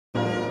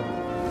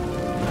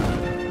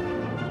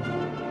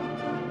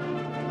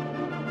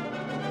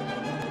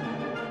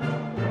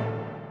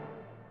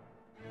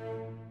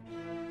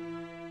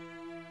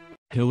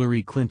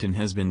Hillary Clinton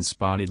has been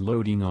spotted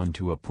loading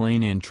onto a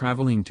plane and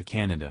traveling to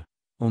Canada,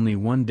 only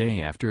one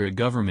day after a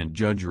government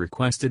judge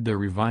requested the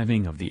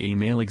reviving of the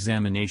email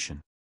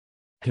examination.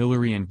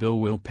 Hillary and Bill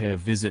will pay a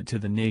visit to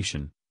the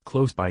nation,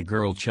 close by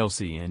girl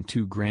Chelsea and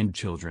two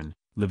grandchildren,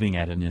 living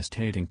at an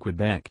estate in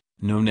Quebec,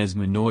 known as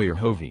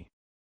Manoir-Hovey.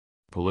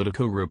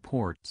 Politico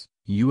reports,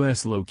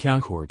 U.S. local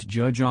court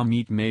Judge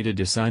Amit Mehta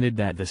decided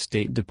that the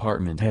State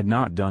Department had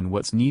not done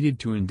what's needed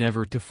to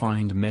endeavor to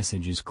find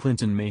messages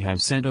Clinton may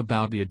have sent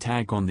about the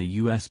attack on the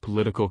U.S.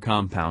 political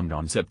compound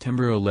on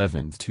September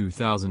 11,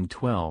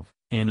 2012,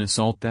 an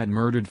assault that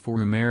murdered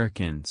 4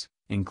 Americans,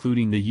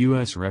 including the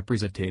U.S.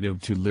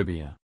 representative to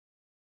Libya.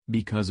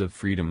 Because of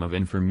Freedom of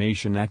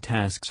Information Act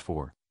Task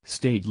Force,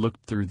 State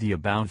looked through the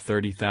about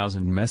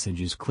 30,000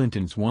 messages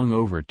Clinton swung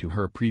over to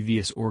her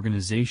previous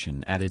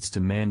organization at its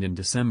demand in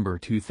December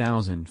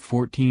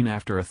 2014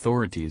 after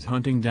authorities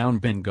hunting down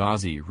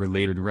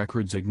Benghazi-related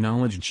records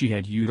acknowledged she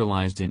had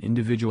utilized an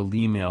individual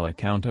email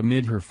account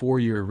amid her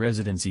 4-year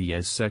residency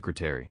as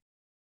secretary.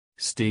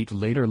 State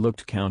later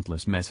looked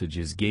countless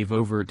messages gave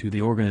over to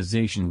the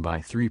organization by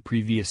 3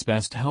 previous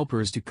best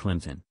helpers to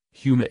Clinton,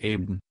 Huma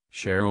Abedin,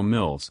 Cheryl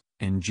Mills,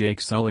 and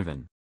Jake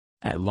Sullivan.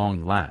 At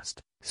long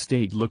last,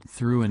 State looked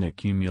through an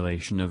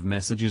accumulation of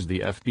messages the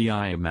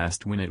FBI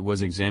amassed when it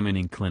was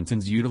examining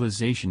Clinton's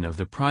utilization of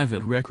the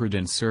private record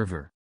and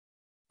server.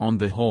 On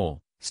the whole,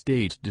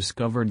 State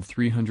discovered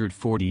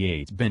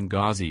 348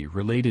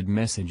 Benghazi-related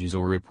messages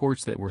or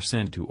reports that were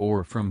sent to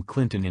or from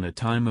Clinton in a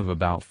time of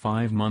about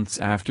 5 months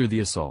after the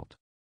assault.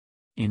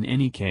 In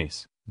any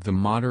case, the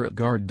moderate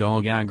guard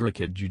dog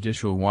aggregate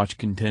Judicial Watch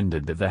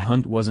contended that the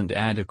hunt wasn't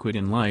adequate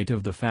in light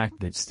of the fact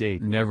that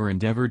State never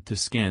endeavored to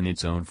scan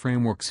its own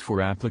frameworks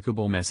for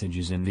applicable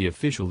messages in the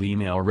official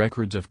email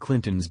records of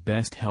Clinton's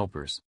best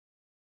helpers.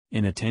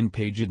 In a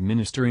 10-page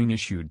administering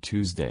issued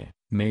Tuesday,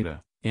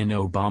 Mehta, an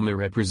Obama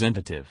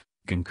representative,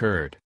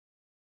 concurred.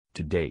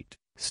 To date,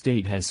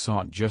 State has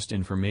sought just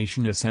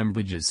information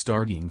assemblages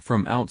starting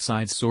from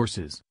outside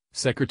sources,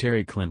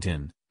 Secretary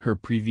Clinton, her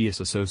previous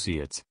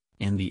associates,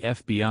 and the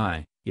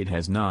FBI. It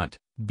has not,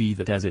 be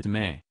that as it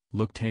may,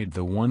 looked at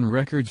the one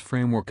records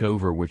framework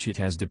over which it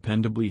has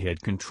dependably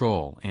had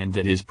control and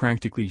that is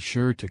practically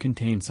sure to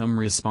contain some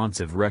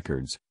responsive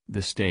records,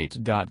 the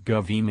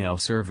state.gov email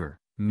server,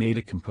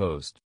 Mehta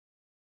composed.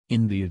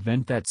 In the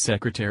event that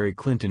Secretary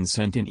Clinton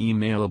sent an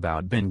email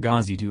about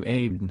Benghazi to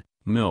Abedin,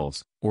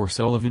 Mills, or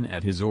Sullivan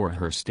at his or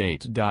her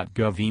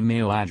state.gov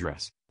email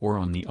address, or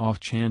on the off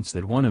chance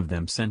that one of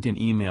them sent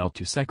an email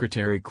to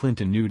Secretary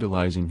Clinton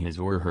utilizing his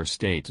or her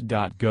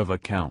state.gov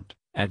account,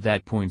 at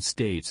that point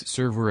State's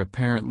server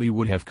apparently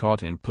would have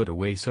caught and put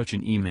away such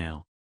an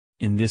email.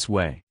 In this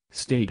way,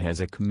 State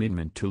has a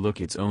commitment to look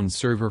its own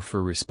server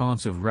for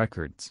responsive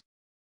records.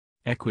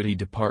 Equity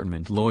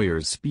Department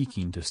lawyers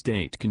speaking to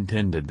State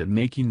contended that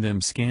making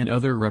them scan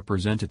other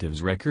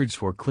representatives' records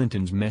for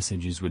Clinton's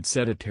messages would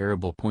set a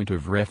terrible point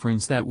of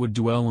reference that would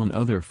dwell on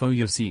other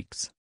FOIA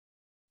seeks.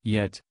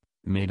 Yet,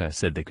 Mehta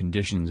said the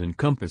conditions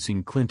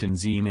encompassing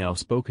Clinton's email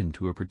spoken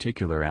to a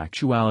particular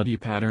actuality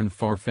pattern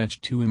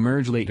far-fetched to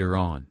emerge later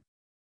on.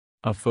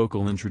 A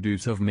focal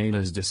introduce of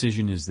Mehta's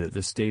decision is that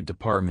the State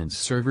Department's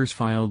servers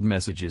filed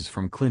messages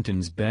from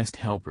Clinton's best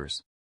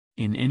helpers.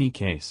 In any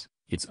case,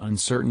 it's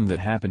uncertain that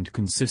happened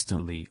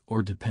consistently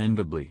or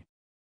dependably.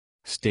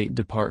 State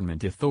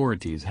Department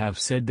authorities have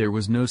said there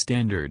was no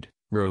standard,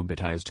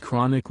 robotized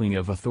chronicling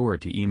of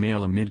authority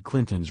email amid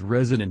Clinton's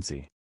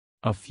residency.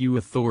 A few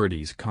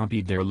authorities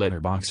copied their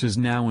letterboxes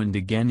now and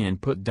again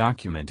and put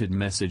documented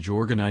message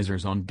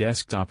organizers on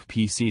desktop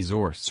PCs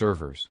or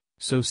servers,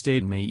 so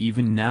State may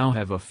even now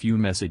have a few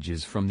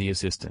messages from the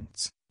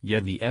assistants,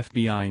 yet the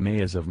FBI may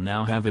as of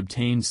now have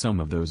obtained some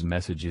of those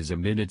messages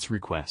amid its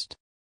request.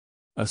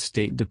 A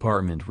State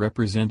Department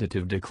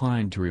representative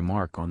declined to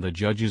remark on the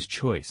judge's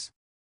choice.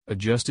 A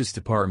Justice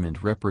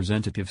Department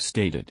representative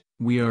stated,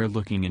 "We are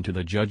looking into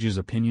the judge's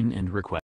opinion and request."